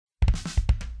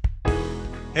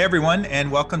Hey everyone,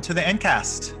 and welcome to the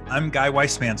Ncast. I'm Guy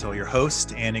Weissmantel, your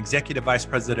host and Executive Vice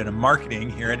President of Marketing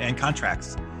here at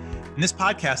Ncontracts. In this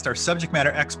podcast, our subject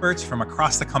matter experts from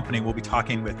across the company will be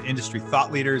talking with industry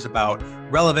thought leaders about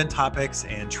relevant topics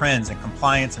and trends in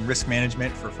compliance and risk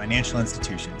management for financial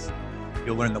institutions.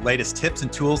 You'll learn the latest tips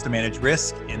and tools to manage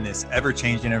risk in this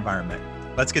ever-changing environment.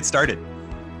 Let's get started.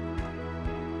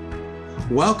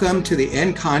 Welcome to the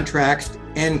Ncontracts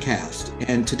Ncast.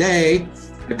 And today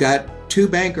I've got two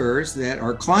bankers that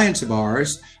are clients of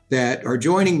ours that are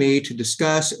joining me to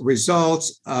discuss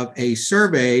results of a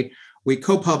survey we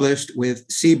co-published with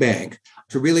CBANC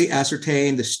to really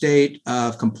ascertain the state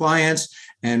of compliance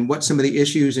and what some of the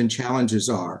issues and challenges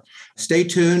are. Stay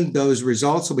tuned. Those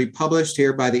results will be published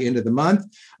here by the end of the month.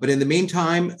 But in the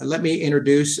meantime, let me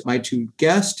introduce my two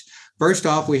guests. First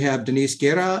off, we have Denise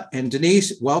Guira. And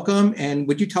Denise, welcome. And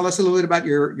would you tell us a little bit about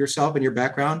yourself and your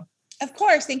background? Of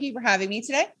course. Thank you for having me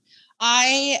today.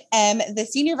 I am the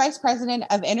Senior Vice President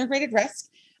of Integrated Risk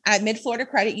at MIDFLORIDA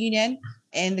Credit Union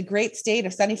in the great state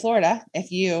of sunny Florida,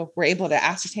 if you were able to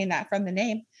ascertain that from the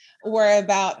name. We're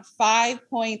about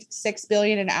 $5.6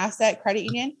 billion in asset credit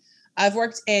union. I've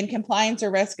worked in compliance or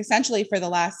risk essentially for the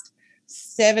last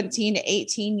 17 to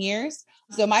 18 years.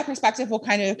 So my perspective will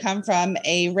kind of come from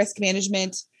a risk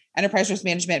management, enterprise risk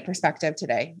management perspective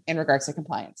today in regards to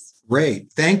compliance.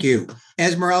 Great. Thank you.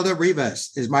 Esmeralda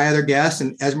Rivas is my other guest.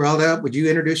 And Esmeralda, would you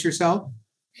introduce yourself?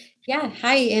 Yeah.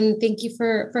 Hi. And thank you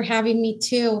for having me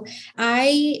too.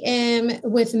 I am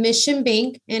with Mission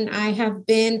Bank and I have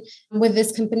been with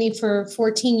this company for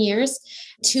 14 years,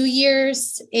 2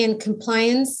 years in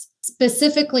compliance,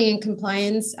 specifically in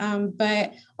compliance,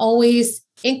 but always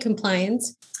in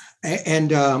compliance.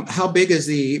 And how big is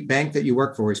the bank that you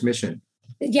work for? Is Mission?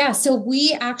 Yeah, so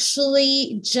we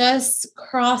actually just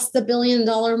crossed the $1 billion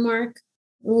mark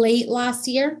late last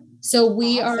year. So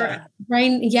we are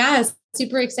right. Yes,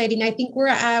 super exciting. I think we're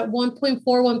at 1.4,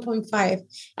 1.5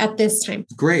 at this time.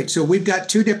 Great. So we've got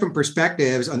two different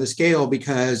perspectives on the scale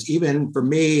because even for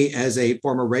me as a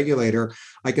former regulator,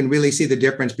 I can really see the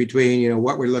difference between,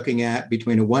 what we're looking at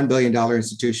between a $1 billion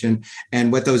institution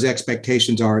and what those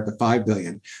expectations are at the $5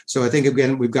 billion. So I think,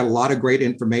 again, we've got a lot of great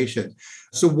information.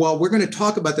 So while we're going to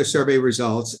talk about the survey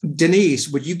results, Denise,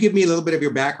 would you give me a little bit of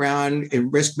your background in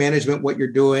risk management, what you're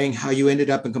doing, how you ended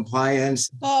up in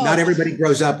compliance? Not everybody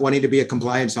grows up wanting to be a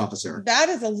compliance officer. That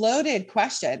is a loaded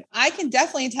question. I can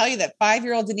definitely tell you that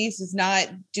 5-year-old Denise is not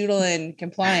doodling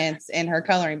compliance in her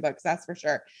coloring books. That's for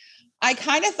sure. I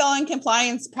kind of fell in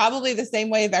compliance probably the same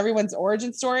way of everyone's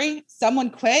origin story.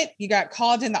 Someone quit. You got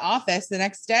called in the office the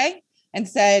next day and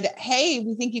said, hey,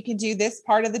 we think you can do this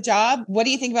part of the job. What do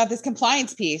you think about this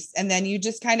compliance piece? And then you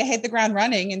just kind of hit the ground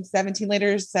running and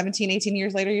 18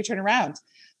 years later, you turn around.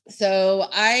 So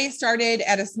I started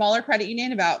at a smaller credit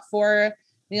union, about $4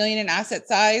 million in asset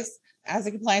size as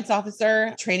a compliance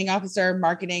officer, training officer,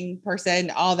 marketing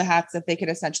person, all the hats that they could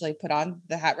essentially put on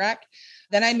the hat rack.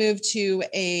 Then I moved to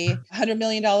a $100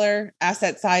 million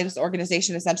asset size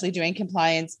organization, essentially doing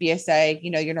compliance, BSA,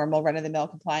 your normal run-of-the-mill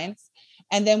compliance.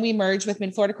 And then we merged with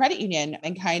MIDFLORIDA Credit Union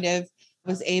and kind of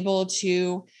was able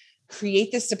to create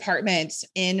this department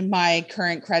in my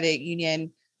current credit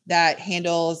union that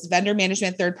handles vendor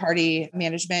management, third-party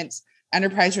management,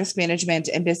 enterprise risk management,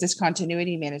 and business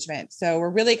continuity management. So we're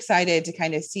really excited to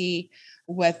kind of see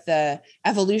what the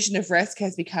evolution of risk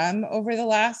has become over the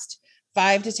last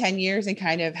 5 to 10 years and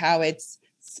kind of how it's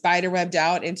spiderwebbed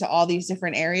out into all these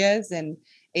different areas and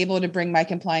able to bring my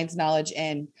compliance knowledge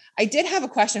in. I did have a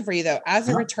question for you though, as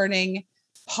a returning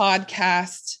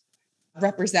podcast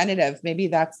representative, maybe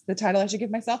that's the title I should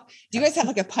give myself. Do you guys have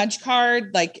like a punch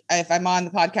card? Like if I'm on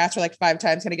the podcast for like 5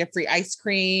 times, can I get free ice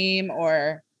cream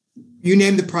or? You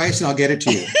name the price and I'll get it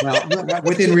to you. Well,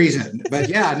 within reason. But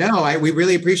yeah, no, we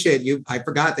really appreciate you. I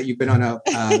forgot that you've been on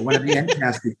one of the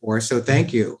Ncasts before. So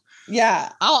thank you.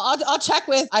 Yeah, I'll check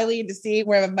with Eileen to see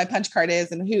where my punch card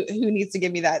is and who needs to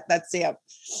give me that stamp.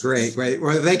 Great.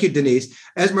 Well, thank you, Denise.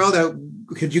 Esmeralda,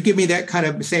 could you give me that kind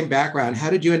of same background? How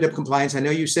did you end up compliance? I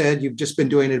know you said you've just been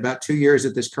doing it about 2 years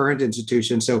at this current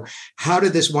institution. So how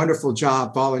did this wonderful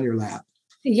job fall in your lap?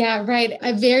 Yeah, right.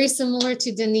 Very similar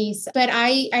to Denise, but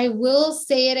I will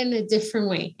say it in a different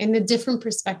way, in a different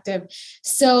perspective.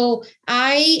 So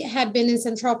I had been in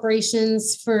central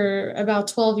operations for about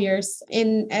 12 years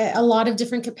in a lot of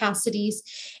different capacities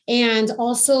and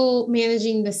also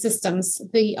managing the systems,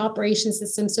 the operation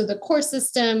system. So the core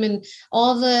system and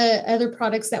all the other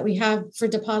products that we have for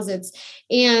deposits.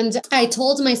 And I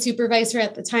told my supervisor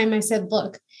at the time, I said,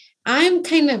 look, I'm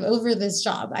kind of over this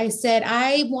job. I said,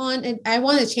 I want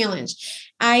a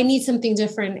challenge. I need something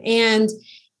different. And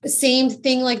Same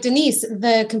thing like Denise,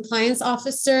 the compliance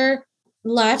officer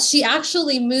left. She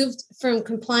actually moved from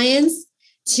compliance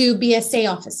to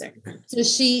BSA officer. So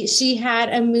she had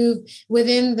a move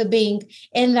within the bank,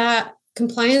 and that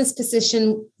compliance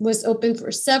position was open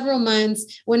for several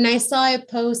months. When I saw it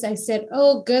post, I said,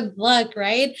 oh, good luck,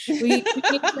 right? We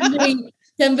need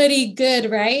somebody good,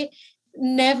 right?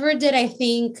 Never did I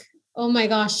think, oh my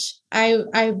gosh,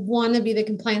 I want to be the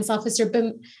compliance officer.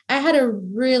 But I had a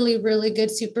really, really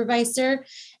good supervisor,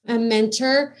 a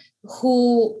mentor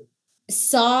who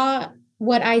saw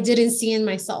what I didn't see in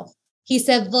myself. He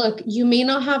said, look, you may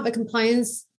not have the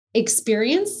compliance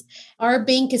experience. Our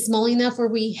bank is small enough where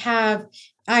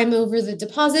I'm over the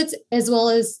deposits as well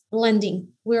as lending.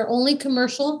 We're only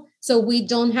commercial, so we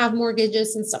don't have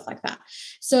mortgages and stuff like that.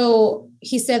 So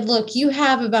he said, look, you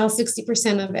have about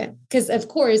 60% of it. Because of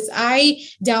course I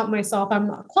doubt myself. I'm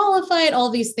not qualified, all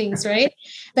these things, right?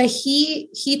 But he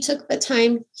took the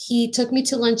time, he took me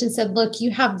to lunch and said, look,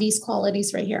 you have these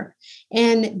qualities right here.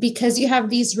 And because you have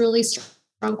these really strong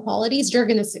qualities, you're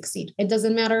going to succeed. It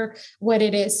doesn't matter what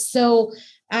it is. So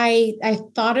I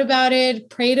thought about it,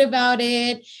 prayed about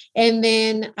it, and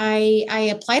then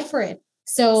I applied for it.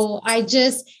 So I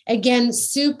just, again,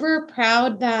 super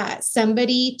proud that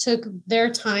somebody took their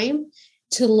time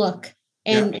to look.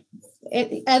 And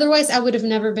otherwise, I would have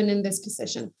never been in this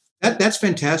position. That's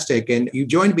fantastic. And you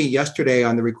joined me yesterday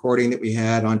on the recording that we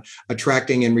had on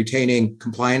attracting and retaining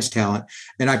compliance talent.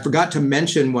 And I forgot to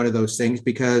mention one of those things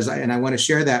because, and I want to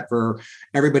share that for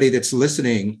everybody that's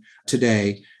listening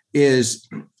today, is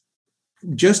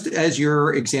just as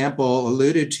your example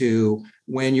alluded to,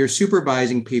 when you're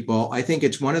supervising people, I think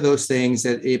it's one of those things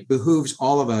that it behooves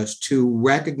all of us to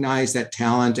recognize that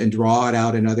talent and draw it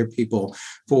out in other people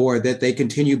for that they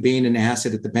continue being an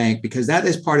asset at the bank, because that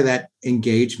is part of that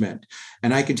engagement.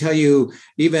 And I can tell you,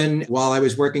 even while I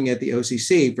was working at the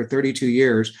OCC for 32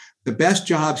 years, the best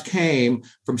jobs came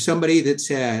from somebody that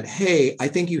said, hey, I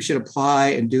think you should apply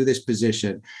and do this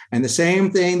position. And the same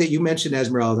thing that you mentioned,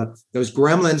 Esmeralda, those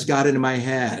gremlins got into my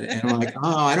head. And I'm like,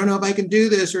 oh, I don't know if I can do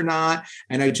this or not.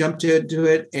 And I jumped into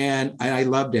it and I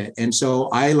loved it. And so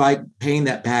I like paying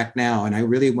that back now. And I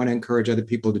really want to encourage other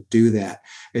people to do that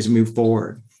as we move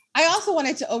forward. I also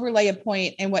wanted to overlay a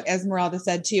point in what Esmeralda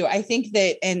said too. I think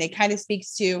that, and it kind of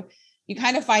speaks to, you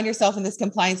kind of find yourself in this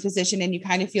compliance position and you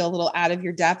kind of feel a little out of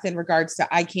your depth in regards to,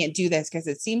 I can't do this because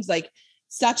it seems like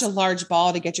such a large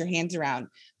ball to get your hands around.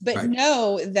 But right.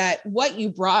 Know that what you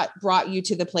brought you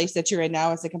to the place that you're in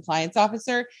now as a compliance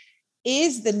officer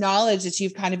is the knowledge that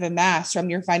you've kind of amassed from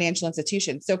your financial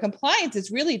institution. So compliance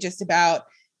is really just about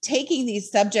taking these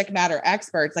subject matter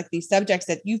experts, like these subjects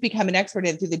that you've become an expert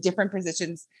in through the different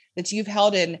positions that you've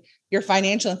held in your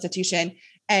financial institution,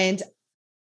 and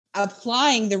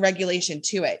applying the regulation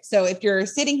to it. So if you're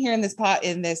sitting here in this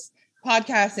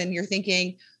podcast and you're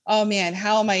thinking, oh man,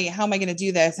 how am I going to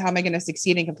do this? How am I going to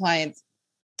succeed in compliance?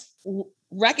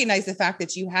 Recognize the fact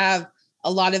that you have a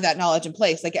lot of that knowledge in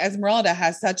place. Like Esmeralda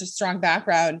has such a strong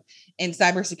background in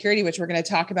cybersecurity, which we're going to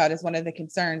talk about as one of the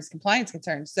compliance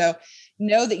concerns. So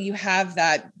know that you have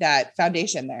that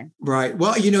foundation there. Right.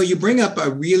 Well, you bring up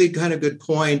a really kind of good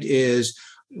point is,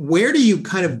 where do you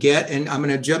kind of get, and I'm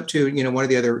going to jump to, one of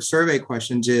the other survey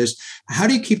questions is, how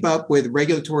do you keep up with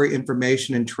regulatory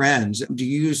information and trends? Do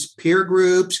you use peer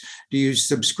groups? Do you use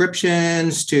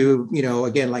subscriptions to,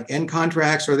 again, like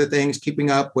Ncontracts or other things, keeping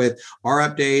up with our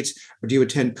updates? Or do you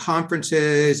attend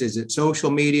conferences? Is it social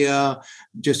media,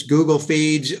 just Google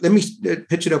feeds? Let me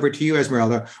pitch it over to you,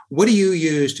 Esmeralda. What do you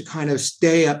use to kind of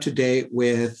stay up to date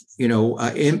with,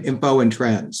 info and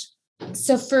trends?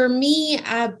 So for me,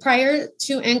 prior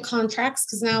to Ncontracts,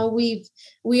 because now we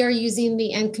are using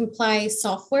the Ncomply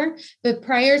software, but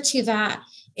prior to that,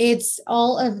 it's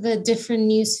all of the different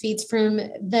news feeds from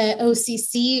the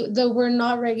OCC. Though we're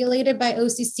not regulated by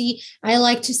OCC, I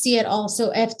like to see it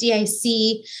also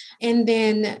FDIC, and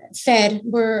then Fed.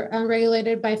 We're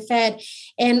regulated by Fed,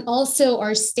 and also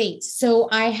our states. So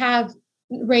I have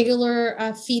regular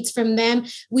feeds from them.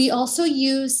 We also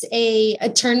use a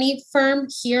attorney firm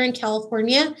here in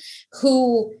California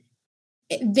who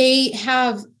they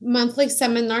have monthly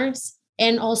seminars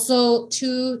and also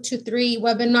 2 to 3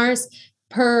 webinars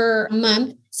per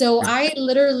month. So I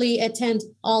literally attend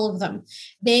all of them.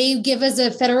 They give us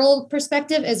a federal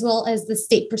perspective as well as the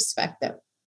state perspective.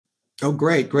 Oh,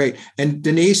 great. And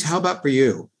Denise, how about for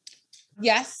you?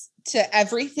 Yes. To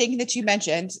everything that you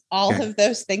mentioned, all of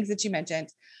those things that you mentioned.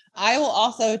 I will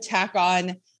also tack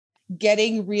on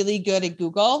getting really good at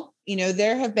Google.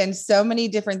 There have been so many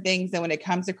different things that when it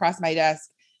comes across my desk,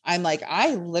 I'm like,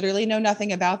 I literally know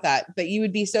nothing about that, but you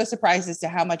would be so surprised as to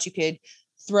how much you could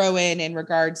throw in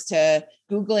regards to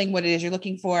Googling what it is you're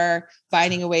looking for,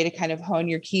 finding a way to kind of hone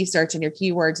your key search and your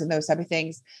keywords and those type of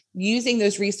things, using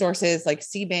those resources like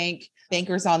CBANC,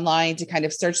 Bankers Online to kind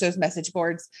of search those message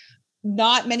boards.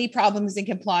 Not many problems in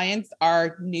compliance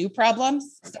are new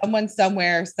problems. Someone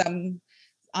somewhere,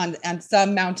 on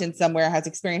some mountain somewhere has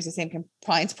experienced the same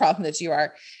compliance problem that you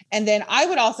are. And then I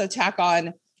would also tack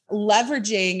on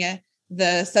leveraging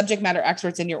the subject matter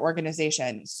experts in your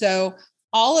organization. So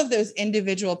all of those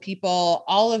individual people,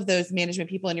 all of those management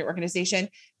people in your organization,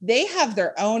 they have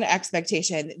their own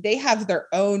expectation. They have their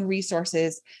own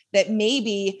resources that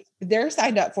maybe they're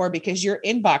signed up for because your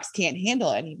inbox can't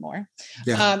handle anymore.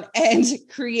 Yeah. And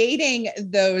creating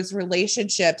those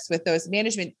relationships with those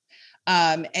management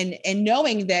and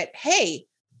knowing that, hey,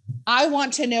 I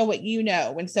want to know what you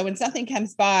know. And so when something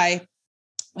comes by,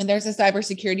 when there's a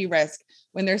cybersecurity risk,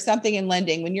 when there's something in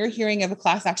lending, when you're hearing of a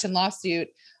class action lawsuit,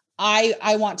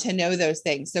 I want to know those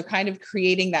things. So kind of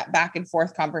creating that back and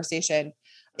forth conversation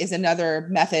is another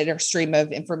method or stream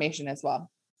of information as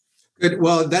well. Good.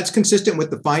 Well, that's consistent with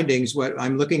the findings. What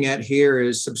I'm looking at here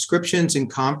is subscriptions and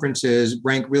conferences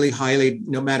rank really highly,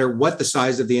 no matter what the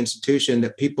size of the institution,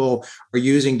 that people are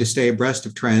using to stay abreast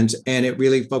of trends. And it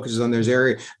really focuses on those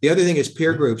areas. The other thing is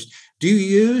peer groups. Do you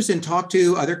use and talk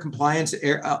to other compliance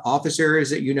officers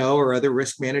that you know, or other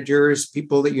risk managers,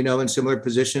 people that you know in similar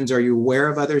positions? Are you aware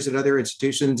of others at other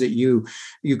institutions that you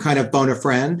kind of phone a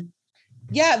friend?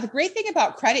 Yeah, the great thing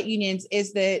about credit unions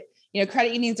is that, you know,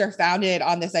 credit unions are founded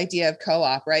on this idea of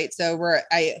co-op, right? So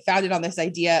I founded on this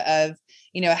idea of,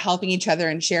 you know, helping each other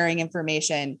and sharing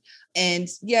information. And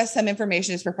yes, some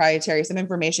information is proprietary. Some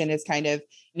information is kind of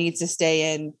needs to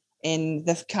stay in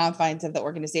the confines of the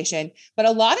organization. But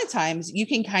a lot of times you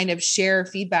can kind of share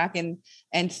feedback and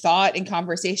thought and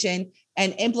conversation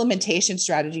and implementation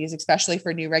strategies, especially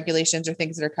for new regulations or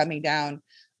things that are coming down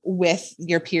with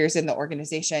your peers in the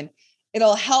organization.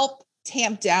 It'll help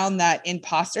tamp down that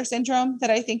imposter syndrome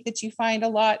that I think that you find a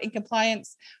lot in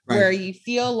compliance, right, where you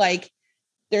feel like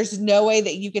there's no way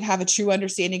that you can have a true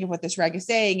understanding of what this reg is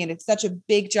saying. And it's such a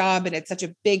big job and it's such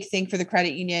a big thing for the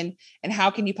credit union. And how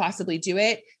can you possibly do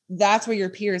it? That's where your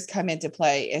peers come into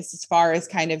play, as far as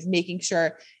kind of making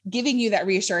sure, giving you that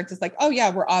reassurance. It's like, oh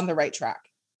yeah, we're on the right track.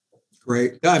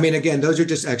 Great. I mean, again, those are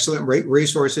just excellent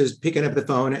resources. Picking up the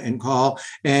phone and call.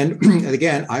 And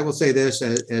again, I will say this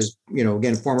as you know,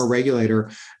 again, former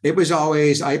regulator, it was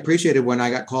always, I appreciated when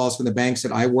I got calls from the banks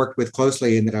that I worked with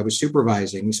closely and that I was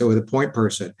supervising. So with a point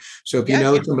person. So if you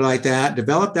know somebody like that,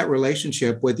 develop that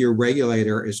relationship with your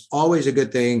regulator is always a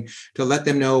good thing, to let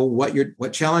them know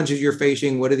what challenges you're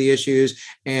facing, what are the issues,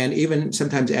 and even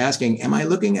sometimes asking, am I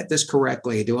looking at this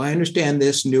correctly? Do I understand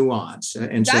this nuance?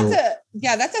 And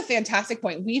that's a fantastic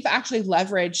point. We've actually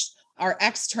leveraged our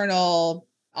external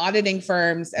auditing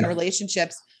firms and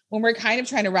relationships when we're kind of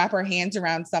trying to wrap our hands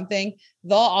around something.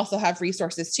 They'll also have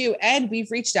resources too. And we've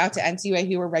reached out to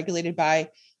NCUA, who are regulated by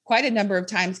quite a number of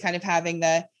times, kind of having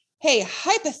the, hey,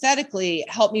 hypothetically,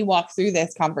 help me walk through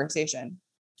this conversation.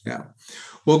 Yeah.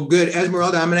 Well, good.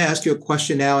 Esmeralda, I'm going to ask you a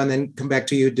question now and then come back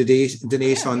to you,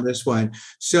 Denise, on this one.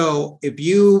 So if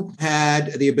you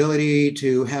had the ability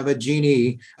to have a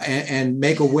genie and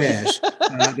make a wish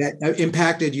that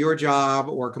impacted your job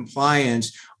or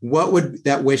compliance, what would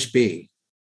that wish be?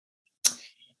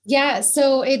 Yeah,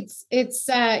 so it's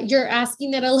you're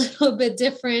asking it a little bit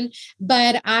different,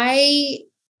 but I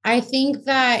think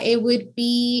that it would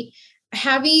be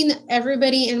having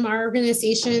everybody in my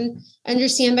organization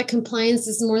understand that compliance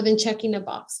is more than checking a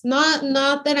box. Not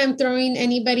that I'm throwing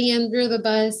anybody under the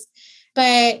bus,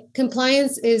 but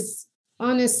compliance is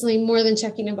honestly more than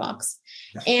checking a box.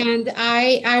 And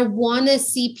I want to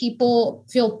see people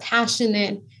feel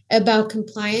passionate about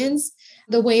compliance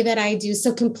the way that I do.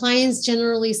 So compliance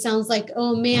generally sounds like,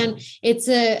 oh man, it's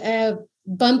a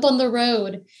bump on the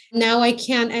road. Now I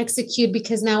can't execute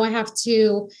because now I have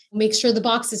to make sure the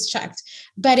box is checked.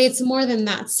 But it's more than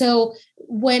that. So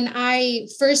when I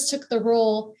first took the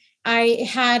role, I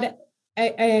had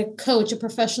a coach, a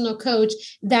professional coach,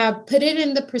 that put it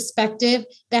in the perspective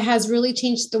that has really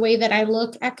changed the way that I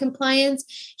look at compliance.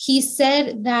 He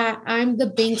said that I'm the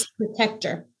bank's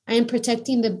protector. I am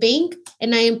protecting the bank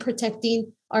and I am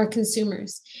protecting our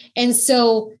consumers. And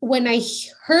so when I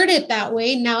heard it that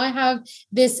way, now I have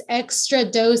this extra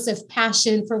dose of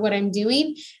passion for what I'm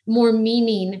doing, more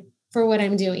meaning for what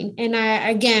I'm doing. And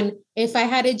again, if I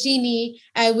had a genie,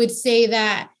 I would say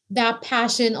that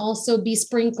passion also be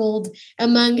sprinkled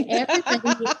among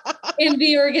everybody in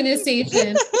the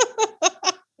organization.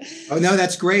 Oh, no,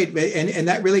 that's great. And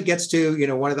that really gets to,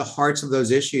 one of the hearts of those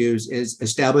issues is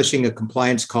establishing a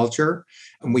compliance culture.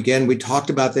 And again, we talked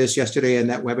about this yesterday in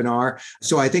that webinar.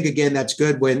 So I think, again, that's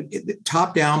good when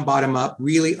top down, bottom up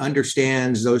really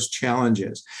understands those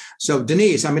challenges. So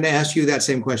Denise, I'm going to ask you that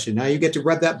same question. Now you get to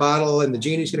rub that bottle and the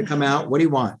genie's going to come out. What do you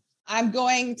want? I'm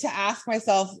going to ask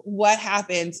myself what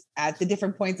happened at the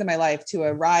different points in my life to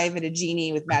arrive at a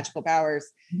genie with magical powers.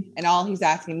 And all he's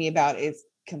asking me about is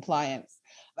compliance.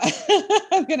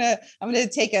 I'm gonna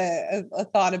take a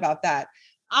thought about that.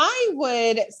 I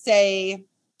would say,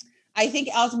 I think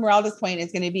Esmeralda's point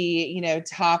is going to be,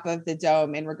 top of the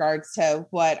dome in regards to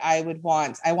what I would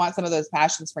want. I want some of those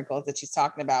passion sprinkles that she's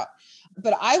talking about.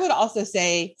 But I would also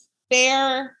say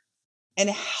fair and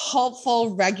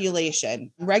helpful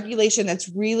regulation that's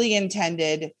really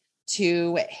intended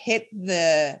to hit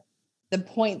the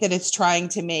point that it's trying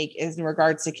to make is in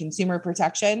regards to consumer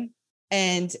protection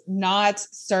and not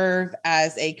serve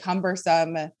as a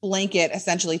cumbersome blanket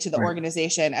essentially to the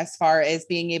organization as far as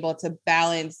being able to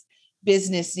balance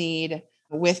business need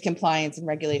with compliance and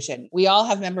regulation. We all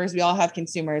have members, we all have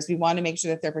consumers. We want to make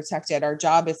sure that they're protected. Our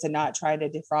job is to not try to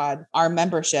defraud our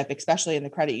membership, especially in the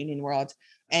credit union world.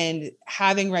 And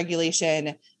having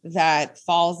regulation that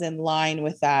falls in line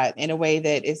with that in a way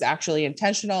that is actually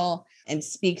intentional and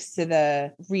speaks to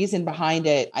the reason behind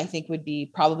it, I think would be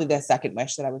probably the second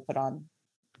wish that I would put on.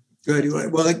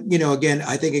 Good. Well, again,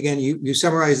 I think, you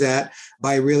summarize that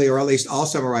by really, or at least I'll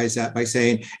summarize that by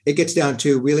saying it gets down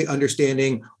to really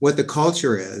understanding what the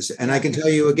culture is. And I can tell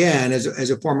you again, as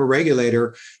a former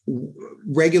regulator,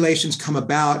 regulations come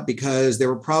about because there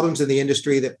were problems in the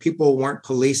industry that people weren't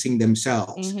policing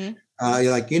themselves. Mm-hmm.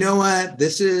 You're like, you know what,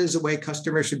 this is the way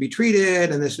customers should be treated,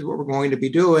 and this is what we're going to be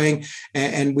doing.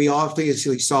 And we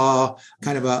obviously saw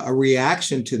kind of a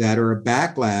reaction to that, or a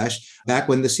backlash back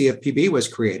when the CFPB was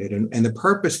created and the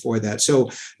purpose for that. So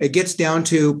it gets down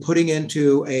to putting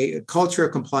into a culture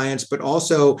of compliance, but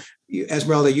also,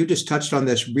 Esmeralda, you just touched on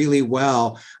this really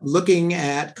well, looking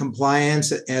at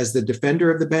compliance as the defender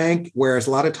of the bank, whereas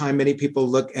a lot of time, many people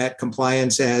look at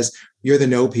compliance as you're the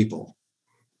no people.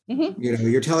 Mm-hmm.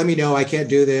 You're telling me, no, I can't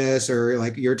do this, or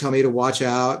like you're telling me to watch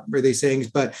out for these things.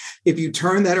 But if you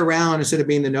turn that around, instead of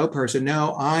being the no person,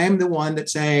 no, I'm the one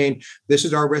that's saying, this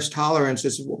is our risk tolerance.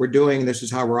 This is what we're doing. This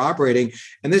is how we're operating.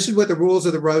 And this is what the rules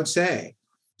of the road say.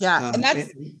 Yeah. And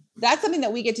that's something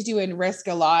that we get to do in risk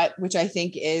a lot, which I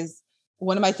think is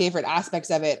one of my favorite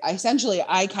aspects of it.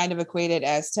 I kind of equate it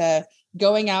as to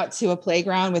going out to a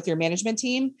playground with your management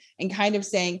team and kind of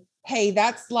saying, hey,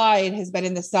 that slide has been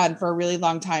in the sun for a really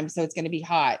long time, so it's going to be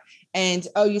hot. And,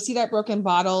 oh, you see that broken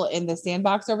bottle in the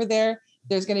sandbox over there?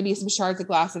 There's going to be some shards of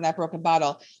glass in that broken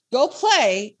bottle. Go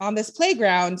play on this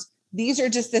playground. These are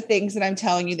just the things that I'm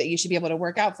telling you that you should be able to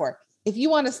work out for. If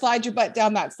you want to slide your butt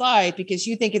down that slide because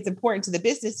you think it's important to the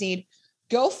business need,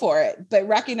 go for it. But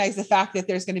recognize the fact that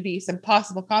there's going to be some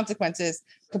possible consequences,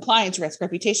 compliance risk,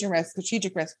 reputation risk,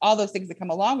 strategic risk, all those things that come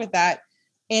along with that,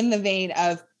 in the vein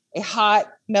of a hot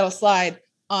metal slide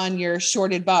on your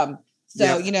shorted bum.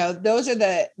 So, those are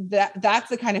that's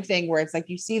the kind of thing where it's like,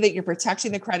 you see that you're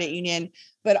protecting the credit union,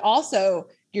 but also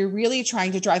you're really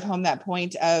trying to drive home that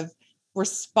point of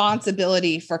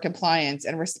responsibility for compliance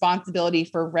and responsibility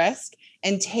for risk,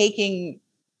 and taking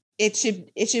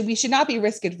we should not be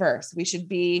risk adverse. We should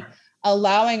be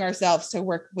allowing ourselves to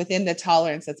work within the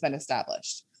tolerance that's been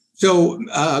established. So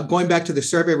going back to the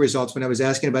survey results, when I was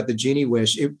asking about the genie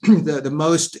wish, the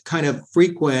most kind of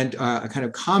frequent kind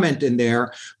of comment in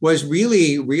there was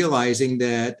really realizing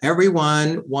that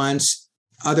everyone wants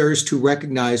others to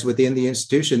recognize within the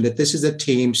institution that this is a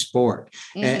team sport.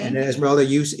 Mm-hmm. And Esmeralda,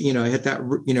 you hit that,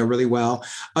 really well.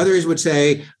 Others would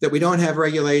say that we don't have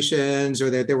regulations,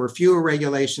 or that there were fewer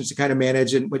regulations to kind of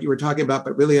manage, and what you were talking about,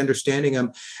 but really understanding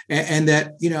them. And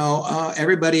that,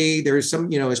 everybody, there's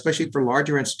some, especially for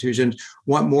larger institutions,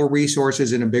 want more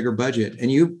resources and a bigger budget.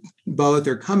 And you both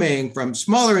are coming from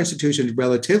smaller institutions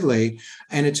relatively,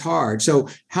 and it's hard. So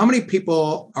how many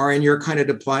people are in your kind of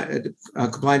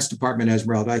compliance department,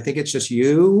 Esmeralda? I think it's just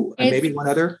you and maybe one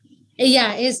other.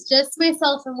 Yeah, it's just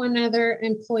myself and one other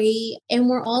employee. And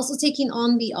we're also taking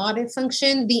on the audit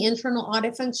function, the internal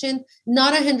audit function,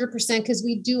 not 100% because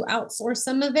we do outsource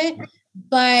some of it,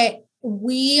 but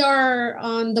we are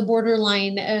on the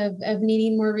borderline of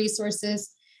needing more resources.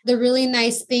 The really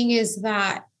nice thing is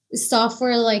that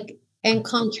software like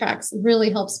Ncontracts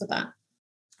really helps with that.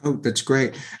 Oh, that's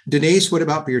great. Denise, what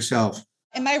about for yourself?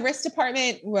 In my risk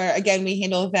department, where again, we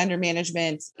handle vendor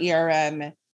management,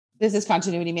 ERM, business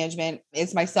continuity management,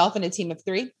 it's myself and a team of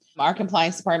 3. Our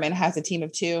compliance department has a team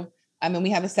of 2. And we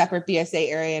have a separate BSA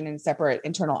area and a separate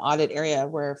internal audit area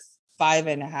where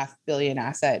 $5.5 billion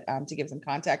asset, to give some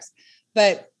context.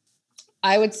 But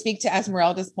I would speak to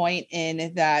Esmeralda's point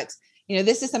in that,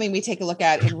 this is something we take a look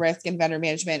at in risk and vendor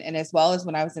management. And as well as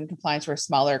when I was in compliance for a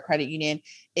smaller credit union,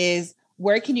 is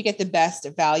where can you get the best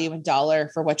value in dollar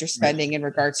for what you're spending in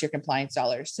regards to your compliance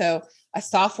dollars? So a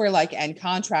software like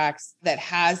Ncontracts that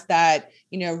has that,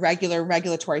 regular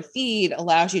regulatory feed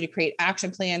allows you to create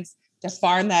action plans, to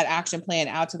farm that action plan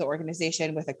out to the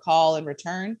organization with a call and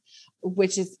return,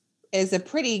 which is a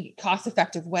pretty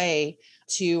cost-effective way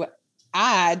to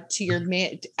add to your,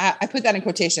 I put that in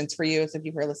quotations for you, so if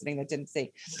you were listening that didn't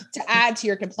see, to add to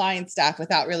your compliance staff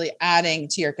without really adding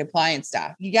to your compliance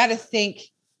staff. You got to think,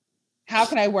 how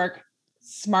can I work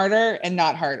smarter and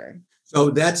not harder? So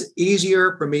that's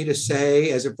easier for me to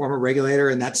say as a former regulator,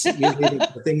 and that's usually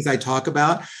the things I talk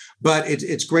about. But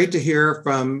it's great to hear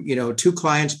from, two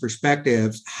clients'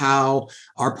 perspectives, how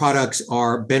our products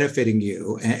are benefiting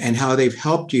you and how they've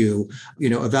helped you,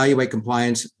 evaluate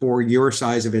compliance for your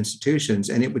size of institutions.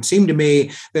 And it would seem to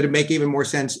me that it'd make even more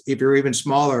sense if you're even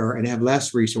smaller and have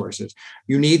less resources.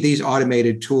 You need these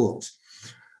automated tools.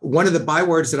 One of the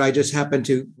bywords that I just happened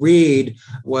to read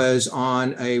was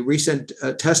on a recent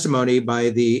testimony by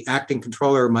the acting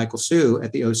controller, Michael Sue,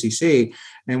 at the OCC.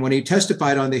 And when he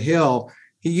testified on the Hill,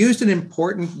 he used an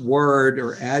important word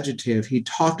or adjective. He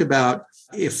talked about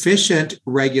efficient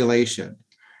regulation.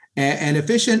 And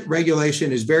efficient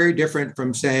regulation is very different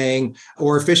from saying,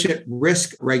 or efficient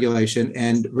risk regulation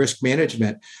and risk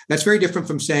management. That's very different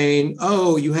from saying,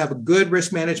 oh, you have a good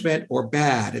risk management or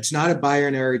bad. It's not a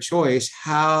binary choice.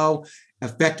 How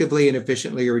effectively and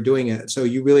efficiently you're doing it. So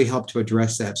you really help to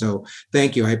address that. So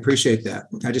thank you. I appreciate that.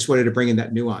 I just wanted to bring in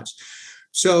that nuance.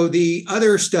 So the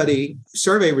other study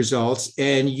survey results,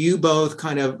 and you both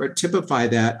kind of typify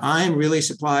that. I'm really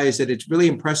surprised that it's really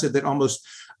impressive that almost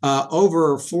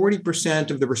over 40%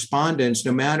 of the respondents,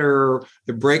 no matter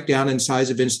the breakdown in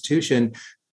size of institution,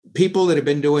 people that have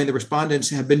been doing, the respondents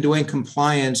have been doing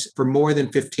compliance for more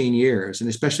than 15 years. And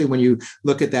especially when you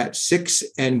look at that 6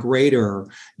 and greater,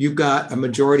 you've got a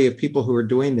majority of people who are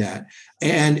doing that.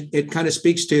 And it kind of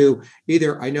speaks to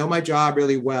either I know my job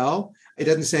really well. It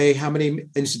doesn't say how many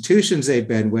institutions they've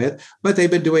been with, but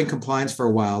they've been doing compliance for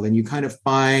a while. And you kind of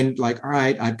find like, all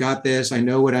right, I've got this, I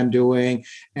know what I'm doing,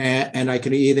 and I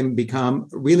can either become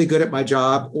really good at my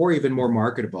job or even more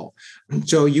marketable.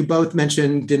 So you both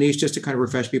mentioned, Denise, just to kind of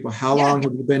refresh people, how long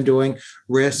have you been doing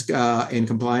risk in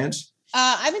compliance?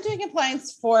 I've been doing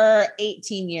compliance for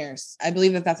 18 years. I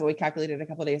believe that's what we calculated a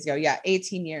couple of days ago. Yeah,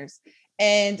 18 years.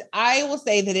 And I will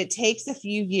say that it takes a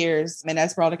few years, and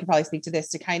Esmeralda can probably speak to this,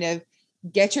 to kind of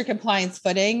get your compliance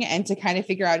footing and to kind of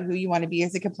figure out who you want to be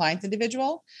as a compliance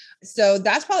individual. So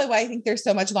that's probably why I think there's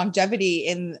so much longevity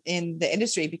in the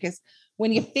industry, because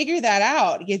when you figure that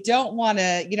out, you don't want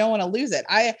to lose it.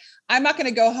 I'm not going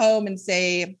to go home and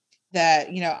say that,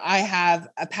 I have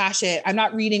a passion. I'm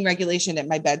not reading regulation at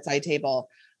my bedside table,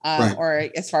 right, or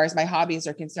as far as my hobbies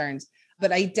are concerned.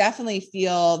 But I definitely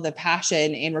feel the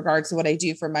passion in regards to what I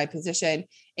do for my position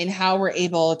and how we're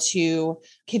able to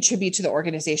contribute to the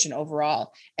organization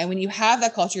overall. And when you have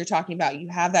that culture you're talking about, you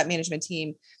have that management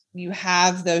team, you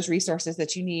have those resources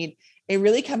that you need, it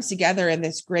really comes together in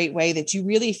this great way that you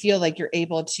really feel like you're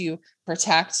able to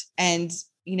protect and,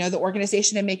 the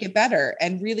organization and make it better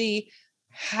and really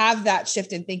have that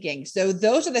shift in thinking. So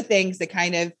those are the things that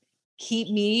kind of keep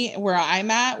me where I'm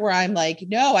at, where I'm like,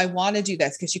 no, I want to do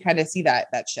this, because you kind of see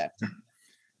that shift.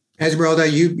 Esmeralda,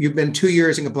 you've been 2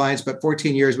 years in compliance, but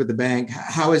 14 years with the bank.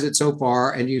 How is it so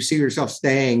far? And do you see yourself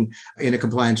staying in a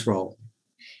compliance role?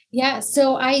 Yeah,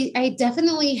 so I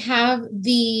definitely have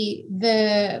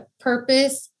the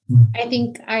purpose. I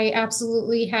think I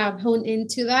absolutely have honed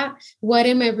into that. What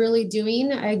am I really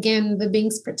doing? Again, the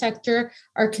bank's protector,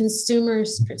 our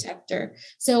consumers' protector.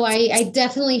 So I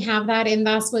definitely have that. And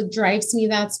that's what drives me.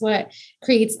 That's what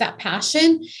creates that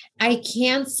passion. I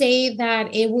can't say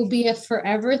that it will be a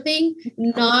forever thing,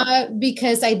 not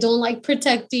because I don't like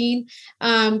protecting,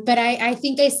 but I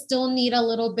think I still need a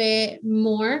little bit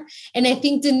more. And I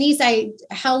think, Denise,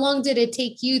 how long did it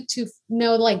take you to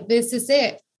know, like, this is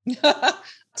it?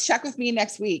 Check with me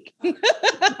next week.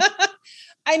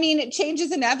 I mean, change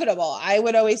is inevitable. I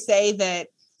would always say that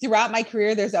throughout my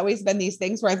career, there's always been these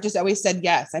things where I've just always said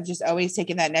yes. I've just always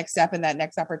taken that next step and that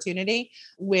next opportunity.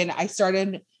 When I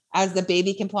started as the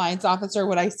baby compliance officer,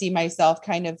 would I see myself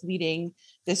kind of leading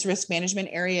this risk management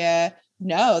area?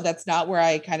 No, that's not where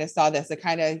I kind of saw this. I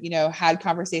kind of, had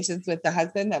conversations with the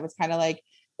husband that was kind of like,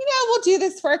 we'll do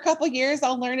this for a couple of years.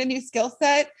 I'll learn a new skill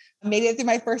set. I made it through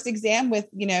my first exam with,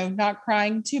 not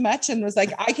crying too much, and was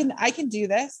like, I can do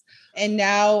this. And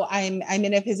now I'm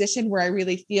in a position where I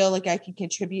really feel like I can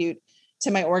contribute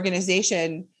to my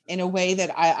organization in a way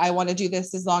that I want to do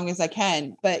this as long as I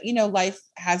can. But, life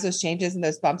has those changes and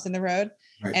those bumps in the road.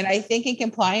 Right. And I think in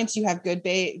compliance, you have good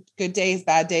days,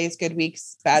 bad days, good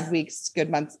weeks, bad weeks, good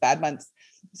months, bad months.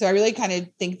 So I really kind of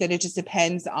think that it just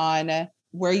depends on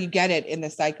where you get it in the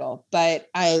cycle. But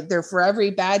for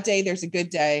every bad day, there's a good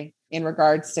day in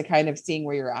regards to kind of seeing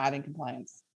where you're at in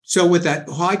compliance. So with that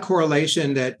high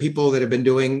correlation that people that have been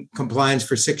doing compliance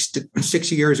for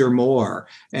 6 years or more,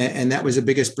 and that was the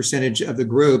biggest percentage of the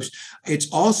groups, it's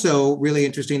also really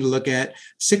interesting to look at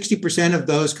 60% of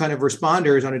those kind of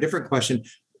responders on a different question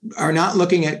are not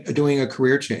looking at doing a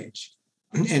career change.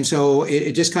 And so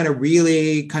it just kind of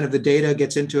really the data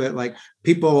gets into it, like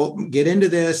people get into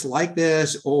this, like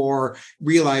this, or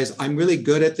realize I'm really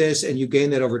good at this, and you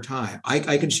gain that over time.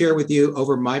 I can share with you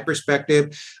over my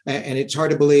perspective, and it's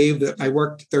hard to believe that I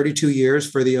worked 32 years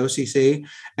for the OCC,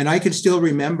 and I can still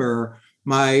remember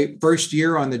my first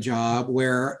year on the job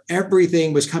where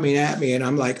everything was coming at me. And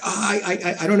I'm like,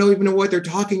 I don't even know what they're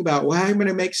talking about. Well, I'm going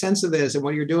to make sense of this and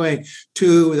what you're doing,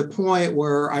 to the point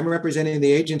where I'm representing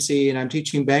the agency and I'm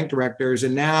teaching bank directors.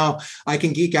 And now I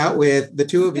can geek out with the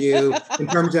two of you in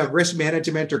terms of risk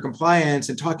management or compliance,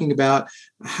 and talking about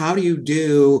how do you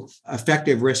do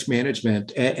effective risk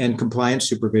management and compliance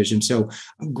supervision. So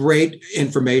great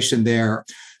information there.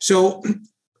 So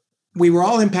we were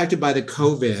all impacted by the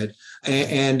COVID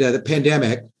and the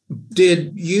pandemic.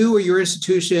 Did you or your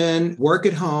institution work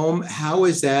at home? How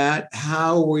is that?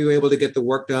 How were you able to get the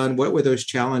work done? What were those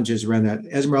challenges around that?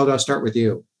 Esmeralda, I'll start with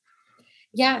you.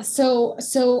 Yeah, so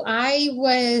I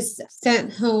was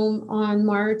sent home on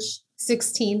March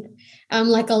 16th,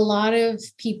 like a lot of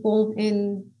people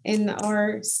in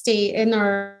our state, in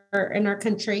our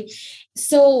country.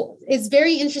 So it's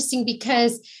very interesting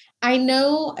because I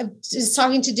know, just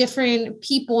talking to different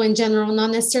people in general,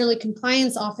 not necessarily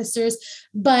compliance officers,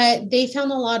 but they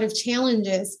found a lot of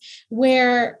challenges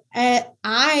where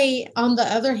on the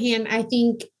other hand, I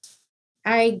think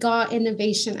I got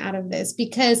innovation out of this,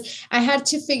 because I had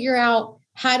to figure out,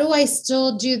 how do I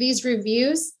still do these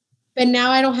reviews, but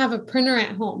now I don't have a printer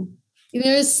at home? It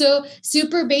was so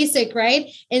super basic,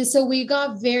 right? And so we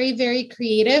got very, very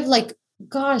creative. Like,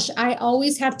 gosh, I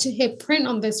always had to hit print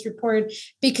on this report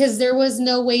because there was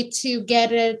no way to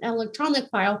get an electronic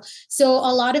file. So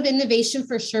a lot of innovation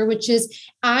for sure, which is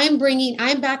I'm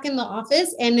back in the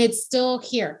office and it's still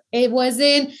here. It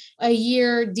wasn't a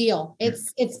year deal.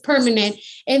 It's permanent.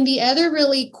 And the other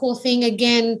really cool thing,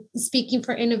 again, speaking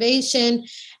for innovation,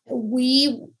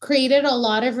 we created a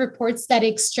lot of reports that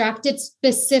extracted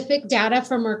specific data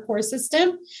from our core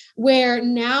system, where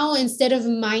now instead of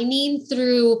mining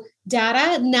through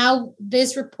data, now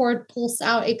this report pulls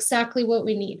out exactly what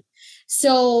we need.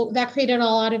 So that created a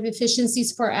lot of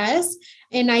efficiencies for us.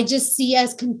 And I just see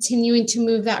us continuing to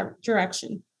move that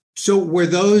direction. So were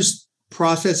those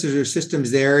processes or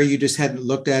systems there you just hadn't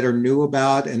looked at or knew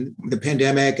about, and the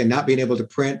pandemic and not being able to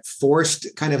print forced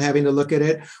kind of having to look at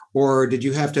it? Or did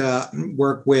you have to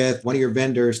work with one of your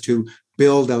vendors to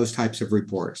build those types of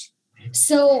reports?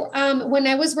 So when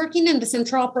I was working in the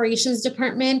Central Operations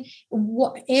Department,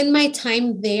 in my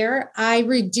time there, I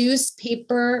reduced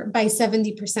paper by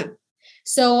 70%.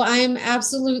 So I'm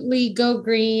absolutely go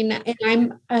green, and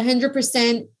I'm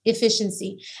 100%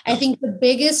 efficiency. I think the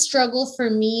biggest struggle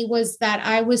for me was that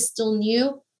I was still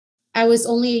new. I was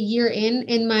only a year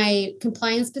in my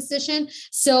compliance position.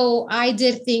 So I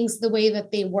did things the way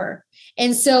that they were.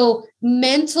 And so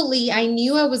mentally, I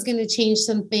knew I was going to change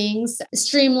some things,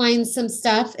 streamline some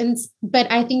stuff.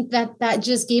 But I think that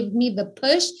just gave me the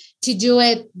push to do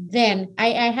it then.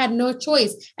 I had no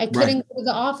choice. I couldn't go to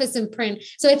the office and print.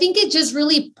 So I think it just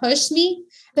really pushed me.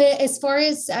 But as far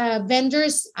as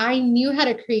vendors, I knew how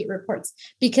to create reports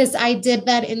because I did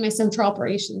that in my central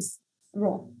operations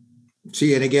role.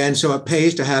 See, and again, so it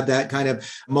pays to have that kind of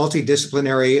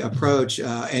multidisciplinary approach.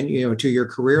 And, to your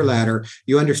career ladder,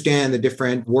 you understand the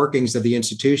different workings of the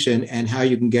institution and how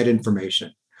you can get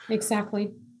information.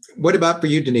 Exactly. What about for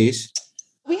you, Denise?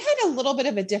 We had a little bit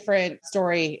of a different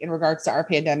story in regards to our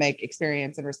pandemic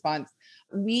experience and response.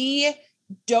 We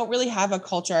don't really have a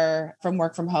culture from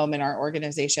work from home in our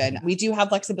organization. We do have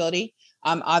flexibility.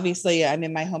 Obviously, I'm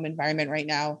in my home environment right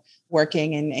now,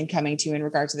 working and coming to you in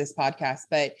regards to this podcast.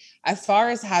 But as far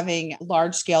as having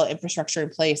large scale infrastructure in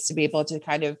place to be able to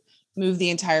kind of move the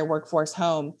entire workforce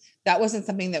home, that wasn't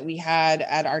something that we had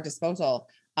at our disposal.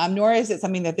 nor is it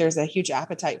something that there's a huge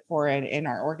appetite for in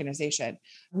our organization.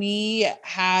 We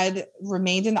had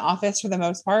remained in the office for the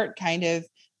most part, kind of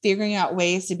figuring out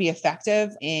ways to be effective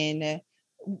in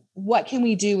what can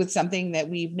we do with something that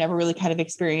we've never really kind of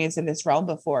experienced in this realm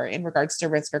before in regards to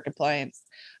risk or compliance,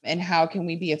 and how can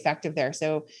we be effective there.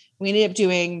 So we ended up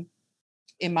doing,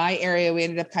 in my area, we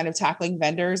ended up kind of tackling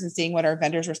vendors and seeing what our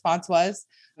vendors' response was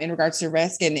in regards to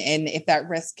risk, and if that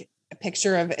risk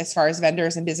picture of as far as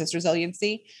vendors and business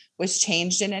resiliency was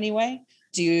changed in any way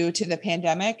due to the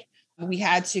pandemic. We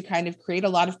had to kind of create a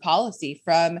lot of policy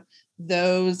from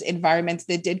those environments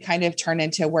that did kind of turn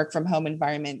into work from home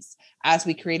environments. As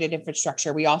we created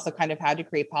infrastructure, we also kind of had to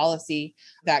create policy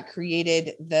that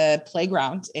created the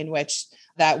playground in which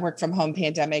that work from home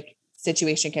pandemic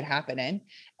situation could happen in.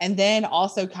 And then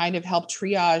also kind of help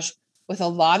triage with a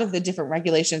lot of the different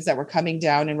regulations that were coming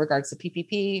down in regards to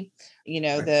PPP,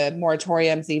 right, the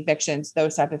moratoriums, the evictions,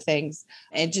 those type of things,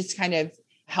 and just kind of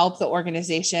help the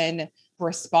organization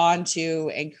respond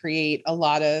to and create a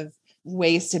lot of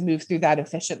ways to move through that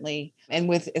efficiently and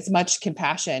with as much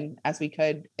compassion as we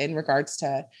could in regards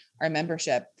to our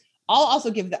membership. I'll also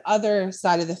give the other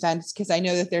side of the fence, because I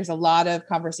know that there's a lot of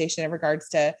conversation in regards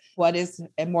to what is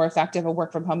a more effective a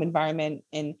work from home environment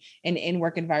and an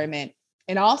in-work environment.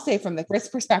 And I'll say from the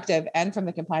risk perspective and from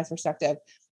the compliance perspective,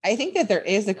 I think that there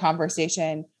is a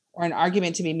conversation or an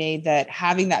argument to be made that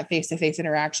having that face-to-face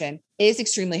interaction is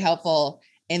extremely helpful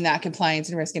in that compliance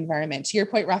and risk environment. To your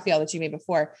point, Raphael, that you made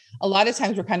before, a lot of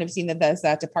times we're kind of seeing that there's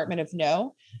that department of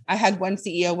no. I had one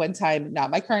CEO one time,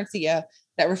 not my current CEO,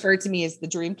 that referred to me as the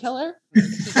dream killer.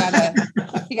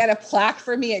 He got a plaque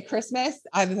for me at Christmas.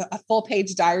 I have a full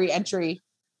page diary entry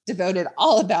devoted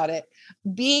all about it.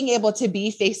 Being able to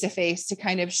be face-to-face, to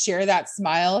kind of share that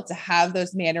smile, to have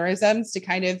those mannerisms, to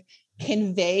kind of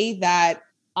convey that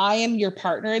I am your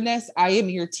partner in this. I am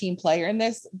your team player in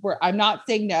this. Where I'm not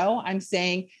saying no, I'm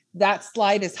saying that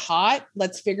slide is hot.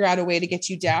 Let's figure out a way to get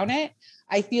you down it.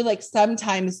 I feel like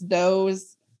sometimes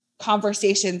those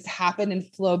conversations happen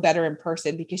and flow better in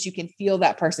person because you can feel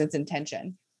that person's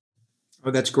intention. Oh,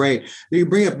 that's great. You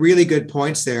bring up really good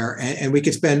points there, and we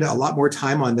could spend a lot more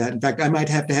time on that. In fact, I might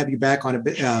have to have you back on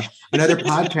another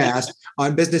podcast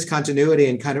on business continuity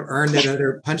and kind of earn that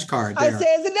other punch card there. I say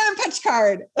it's another punch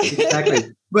card.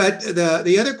 Exactly. But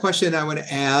the other question I want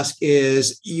to ask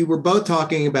is, you were both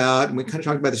talking about, and we kind of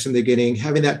talked about this from the beginning,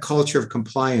 having that culture of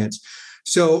compliance.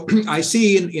 So I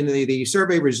see in the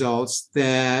survey results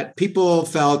that people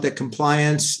felt that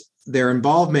compliance, their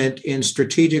involvement in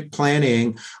strategic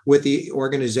planning with the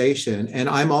organization, and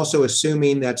I'm also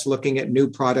assuming that's looking at new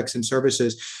products and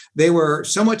services, they were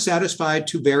somewhat satisfied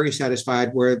to very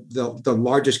satisfied, were the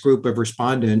largest group of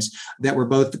respondents that were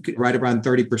both right around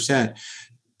 30%.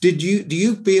 Do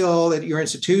you feel at your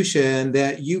institution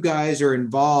that you guys are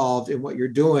involved in what you're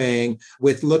doing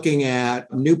with looking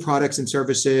at new products and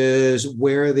services,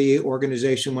 where the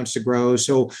organization wants to grow?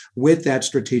 So with that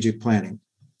strategic planning,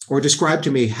 or describe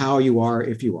to me how you are,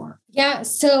 if you are. Yeah.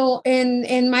 So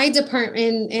in my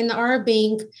department, in our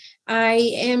bank,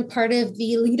 I am part of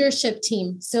the leadership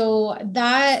team. So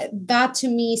that to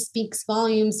me speaks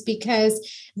volumes, because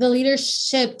the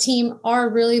leadership team are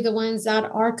really the ones that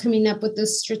are coming up with the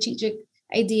strategic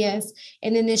ideas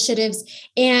and initiatives.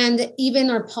 And even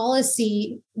our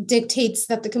policy dictates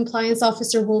that the compliance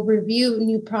officer will review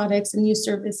new products and new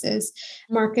services,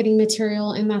 marketing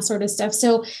material, and that sort of stuff.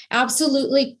 So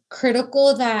absolutely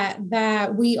critical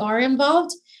that we are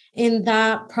involved in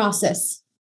that process.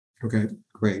 Okay,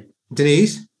 great.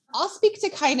 Denise? I'll speak to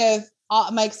kind of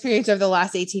my experience over the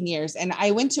last 18 years. And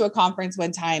I went to a conference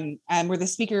one time where the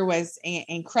speaker was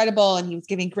incredible and he was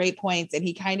giving great points. And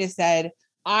he kind of said,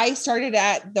 I started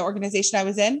at the organization I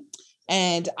was in,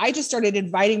 and I just started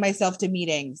inviting myself to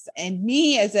meetings. And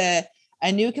me as a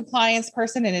new compliance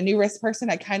person and a new risk person,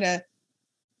 I kind of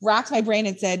racked my brain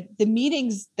and said, the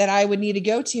meetings that I would need to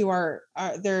go to are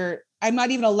I'm not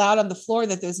even allowed on the floor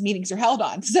that those meetings are held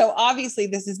on. So obviously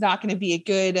this is not going to be a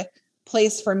good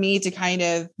place for me to kind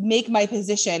of make my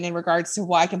position in regards to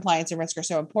why compliance and risk are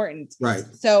so important. Right.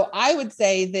 So I would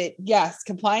say that, yes,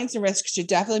 compliance and risk should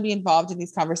definitely be involved in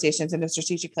these conversations in a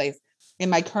strategic place. In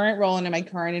my current role and in my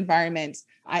current environment,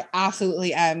 I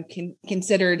absolutely am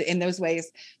considered in those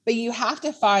ways. But you have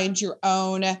to find your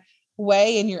own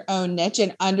way and your own niche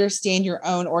and understand your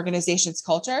own organization's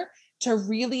culture to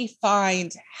really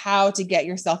find how to get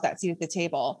yourself that seat at the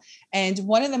table. And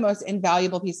one of the most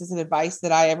invaluable pieces of advice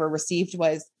that I ever received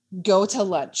was go to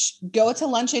lunch. Go to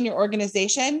lunch in your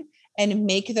organization and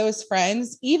make those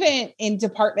friends, even in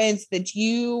departments that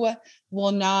you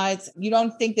you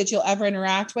don't think that you'll ever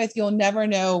interact with, you'll never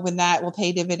know when that will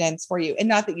pay dividends for you. And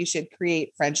not that you should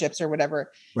create friendships or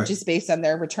whatever, right, just based on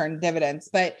their return dividends,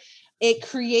 but it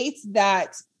creates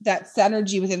that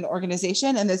synergy within the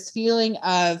organization and this feeling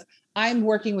of, I'm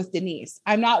working with Denise.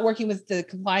 I'm not working with the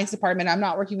compliance department. I'm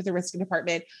not working with the risk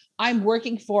department. I'm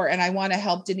working for, and I want to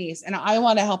help Denise, and I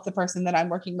want to help the person that I'm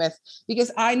working with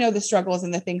because I know the struggles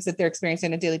and the things that they're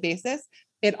experiencing on a daily basis.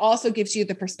 It also gives you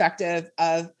the perspective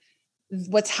of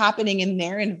what's happening in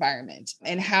their environment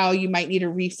and how you might need to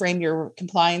reframe your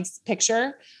compliance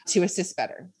picture to assist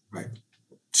better. Right.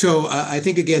 So I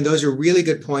think, again, those are really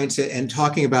good points, and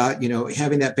talking about,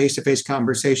 having that face-to-face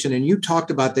conversation. And you talked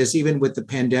about this even with the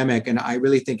pandemic, and I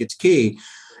really think it's key.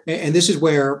 And this is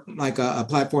where like a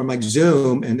platform like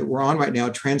Zoom, and that we're on right now,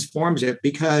 transforms it,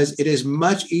 because it is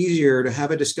much easier to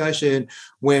have a discussion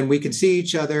when we can see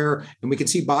each other and we can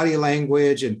see body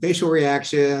language and facial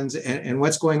reactions and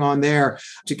what's going on there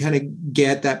to kind of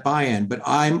get that buy-in. But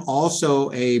I'm also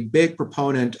a big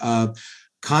proponent of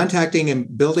contacting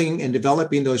and building and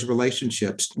developing those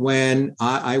relationships. When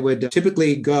I would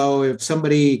typically go,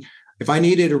 if I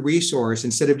needed a resource,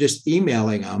 instead of just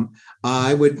emailing them,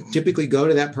 I would typically go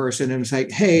to that person and say,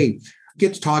 hey,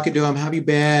 get to talking to them. How have you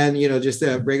been? Just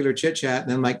a regular chit chat.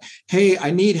 And then like, hey, I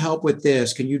need help with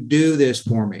this. Can you do this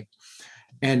for me?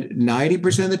 And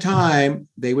 90% of the time,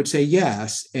 they would say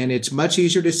yes. And it's much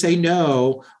easier to say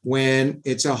no when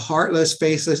it's a heartless,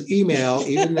 faceless email,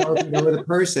 even though you know the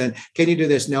person. Can you do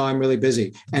this? No, I'm really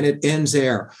busy. And it ends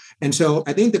there. And so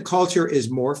I think the culture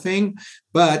is morphing,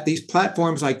 but these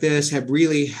platforms like this have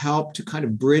really helped to kind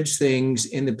of bridge things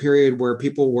in the period where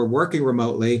people were working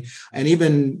remotely. And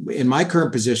even in my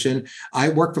current position, I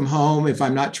work from home if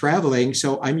I'm not traveling.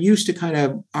 So I'm used to kind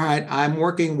of, all right, I'm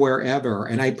working wherever.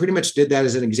 And I pretty much did that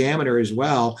as an examiner as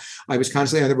well. I was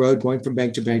constantly on the road going from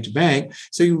bank to bank to bank.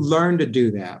 So you learn to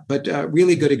do that, but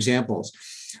really good examples.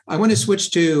 I want to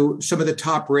switch to some of the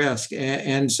top risk.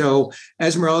 And so,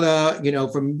 Esmeralda,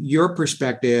 from your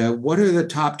perspective, what are the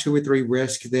top 2 or 3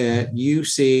 risks that you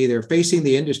see they're facing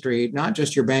the industry, not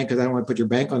just your bank, because I don't want to put your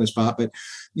bank on the spot, but,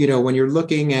 when you're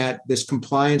looking at this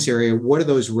compliance area, what are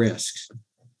those risks?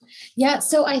 Yeah,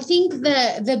 so I think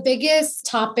the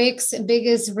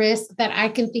biggest risk that I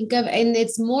can think of, and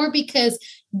it's more because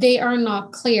they are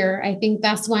not clear. I think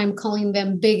that's why I'm calling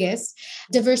them biggest.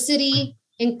 Diversity,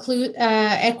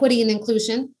 equity and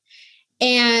inclusion,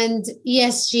 and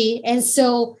ESG. And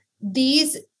so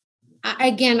these,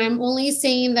 again, I'm only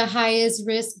saying the highest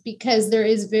risk because there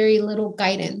is very little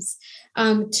guidance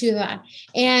to that.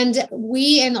 And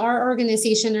we in our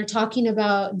organization are talking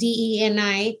about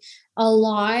DE&I a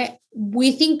lot.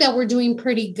 We think that we're doing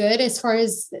pretty good as far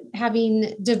as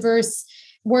having diverse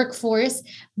workforce.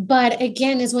 But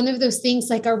again, it's one of those things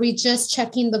like, are we just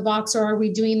checking the box or are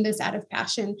we doing this out of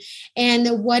passion?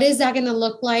 And what is that going to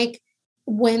look like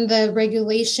when the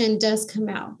regulation does come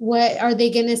out? What are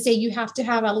they going to say? You have to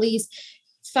have at least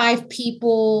 5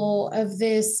 people of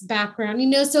this background,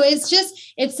 so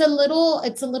it's a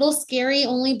little scary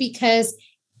only because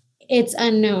it's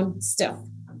unknown still.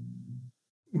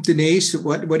 Denise,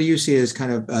 what do you see as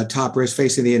kind of top risk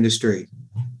facing the industry?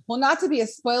 Well, not to be a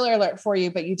spoiler alert for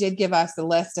you, but you did give us the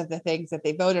list of the things that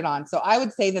they voted on. So I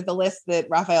would say that the list that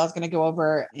Raphael is going to go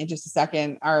over in just a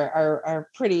second are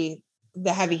pretty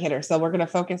the heavy hitters. So we're going to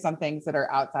focus on things that are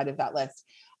outside of that list.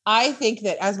 I think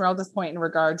that Esmeralda's point in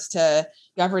regards to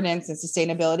governance and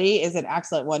sustainability is an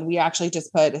excellent one. We actually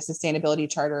just put a sustainability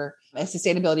charter, a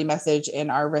sustainability message in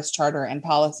our risk charter and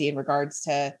policy in regards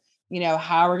to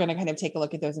how we're going to kind of take a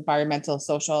look at those environmental,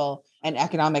 social, and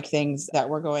economic things that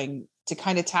we're going to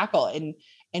kind of tackle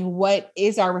and what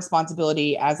is our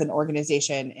responsibility as an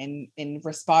organization in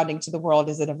responding to the world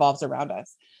as it evolves around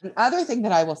us. The other thing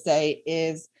that I will say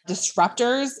is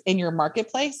disruptors in your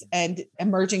marketplace and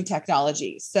emerging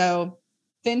technology. So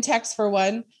fintechs, for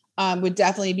one, would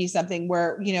definitely be something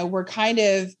where, we're kind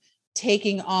of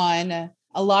taking on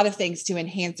a lot of things to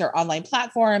enhance our online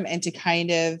platform and to kind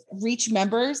of reach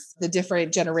members, the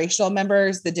different generational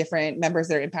members, the different members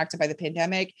that are impacted by the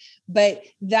pandemic. But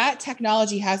that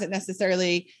technology hasn't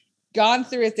necessarily gone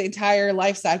through its entire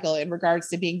life cycle in regards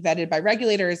to being vetted by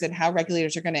regulators and how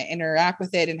regulators are going to interact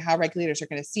with it and how regulators are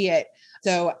going to see it.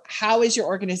 So how is your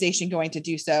organization going to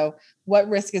do so? What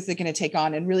risk is it going to take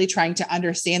on? And really trying to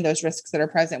understand those risks that are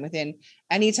present within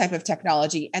any type of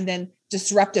technology. And then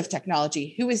disruptive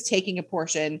technology. Who is taking a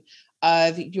portion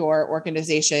of your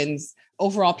organization's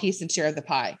overall piece and share of the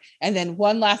pie? And then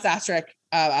one last asterisk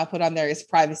I'll put on there is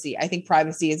privacy. I think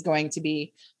privacy is going to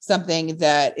be something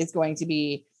that is going to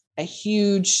be a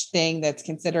huge thing that's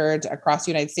considered across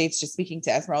the United States. Just speaking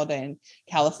to Esmeralda in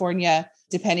California,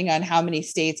 depending on how many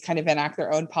states kind of enact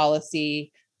their own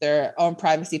policy, their own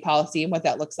privacy policy, and what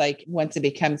that looks like once it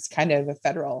becomes kind of a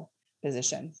federal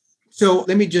position. So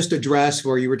let me just address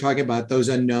where you were talking about those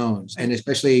unknowns, and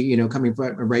especially, coming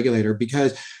from a regulator,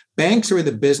 because banks are in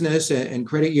the business, and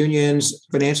credit unions,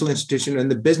 financial institutions, are in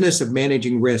the business of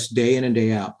managing risk day in and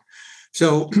day out.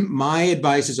 So my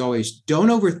advice is always don't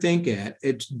overthink it.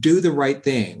 It's do the right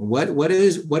thing. What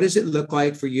does it look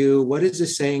like for you? What is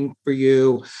this saying for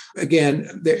you?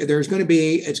 Again, it's going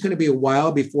to be a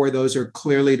while before those are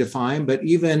clearly defined, but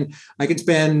even I could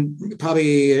spend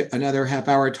probably another half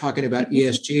hour talking about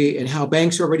ESG and how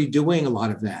banks are already doing a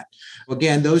lot of that.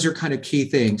 Again, those are kind of key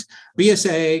things.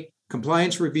 BSA,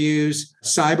 compliance reviews,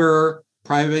 cyber,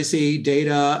 privacy,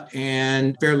 data,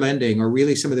 and fair lending are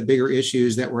really some of the bigger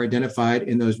issues that were identified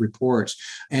in those reports.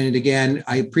 And again,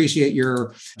 I appreciate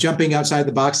your jumping outside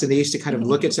the box, Denise, to kind of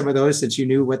look at some of those since you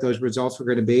knew what those results were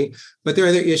going to be. But there are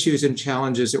other issues and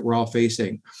challenges that we're all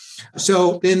facing.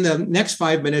 So in the next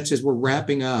 5 minutes, as we're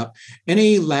wrapping up,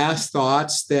 any last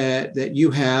thoughts that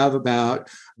you have about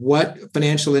what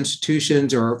financial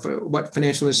institutions or what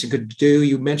financial institution could do?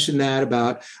 You mentioned that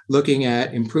about looking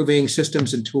at improving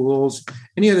systems and tools.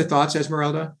 Any other thoughts,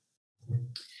 Esmeralda?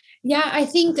 Yeah, I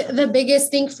think the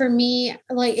biggest thing for me,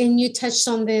 and you touched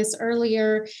on this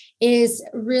earlier, is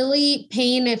really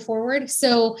paying it forward.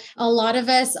 So a lot of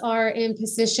us are in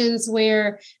positions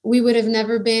where we would have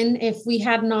never been if we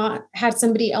had not had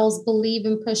somebody else believe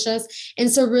and push us.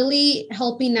 And so really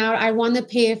helping out, I want to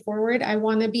pay it forward. I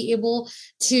want to be able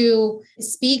to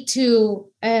speak to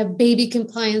a baby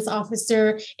compliance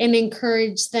officer and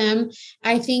encourage them.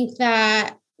 I think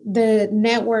that the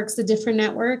different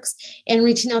networks and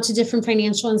reaching out to different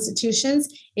financial institutions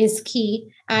is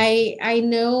key. I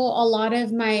know a lot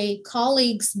of my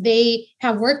colleagues, they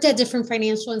have worked at different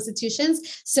financial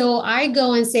institutions. So I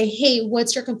go and say, hey,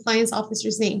 what's your compliance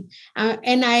officer's name?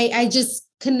 And I just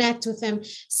connect with them.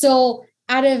 So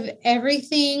out of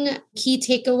everything, key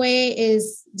takeaway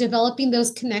is developing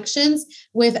those connections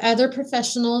with other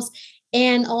professionals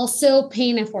and also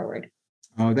paying it forward.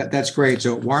 Oh, that's great.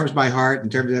 So it warms my heart in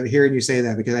terms of hearing you say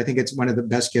that, because I think it's one of the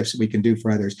best gifts that we can do for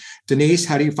others. Denise,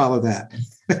 how do you follow that?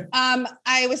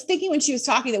 I was thinking when she was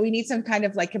talking that we need some kind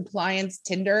of like compliance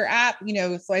Tinder app,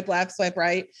 swipe left, swipe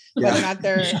right, whether or not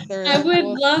they're I would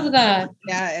love that.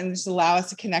 Yeah. And just allow us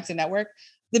to connect and network.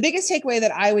 The biggest takeaway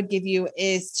that I would give you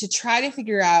is to try to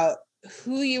figure out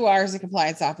who you are as a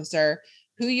compliance officer,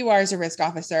 who you are as a risk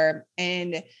officer,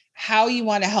 and how you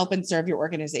want to help and serve your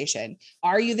organization.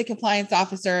 Are you the compliance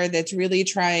officer that's really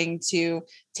trying to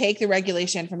take the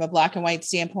regulation from a black and white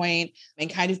standpoint and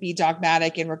kind of be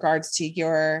dogmatic in regards to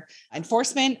your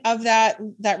enforcement of that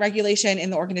regulation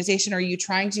in the organization? Or are you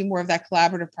trying to be more of that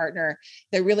collaborative partner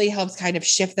that really helps kind of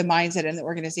shift the mindset in the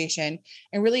organization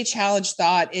and really challenge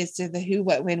thought as to the who,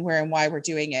 what, when, where, and why we're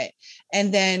doing it?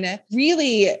 And then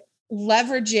really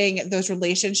leveraging those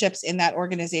relationships in that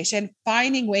organization,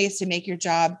 finding ways to make your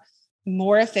job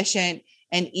more efficient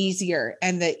and easier.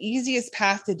 And the easiest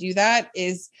path to do that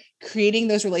is creating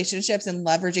those relationships and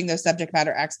leveraging those subject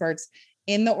matter experts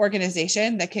in the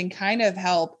organization that can kind of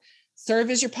help serve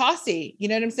as your posse. You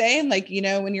know what I'm saying? Like,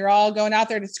 when you're all going out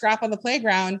there to scrap on the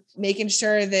playground, making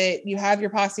sure that you have your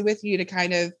posse with you to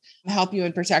kind of help you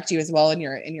and protect you as well in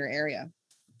your area.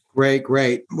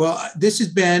 Great. Well, this has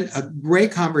been a great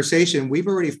conversation. We've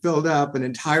already filled up an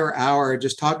entire hour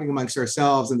just talking amongst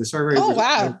ourselves, and the survey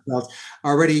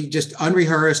already just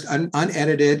unrehearsed,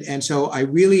 unedited. And so I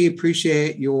really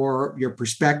appreciate your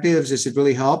perspectives. This has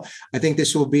really helped. I think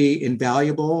this will be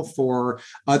invaluable for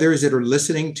others that are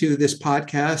listening to this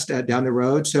podcast down the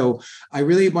road. So I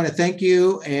really want to thank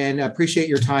you and appreciate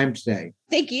your time today.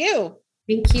 Thank you.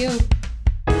 Thank you.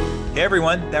 Hey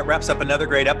everyone, that wraps up another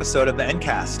great episode of the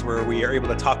Ncast, where we are able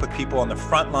to talk with people on the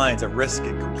front lines of risk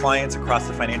and compliance across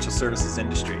the financial services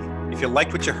industry. If you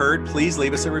liked what you heard, please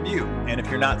leave us a review. And if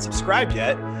you're not subscribed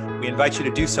yet, we invite you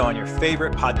to do so on your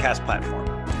favorite podcast platform.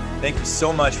 Thank you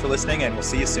so much for listening, and we'll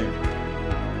see you soon.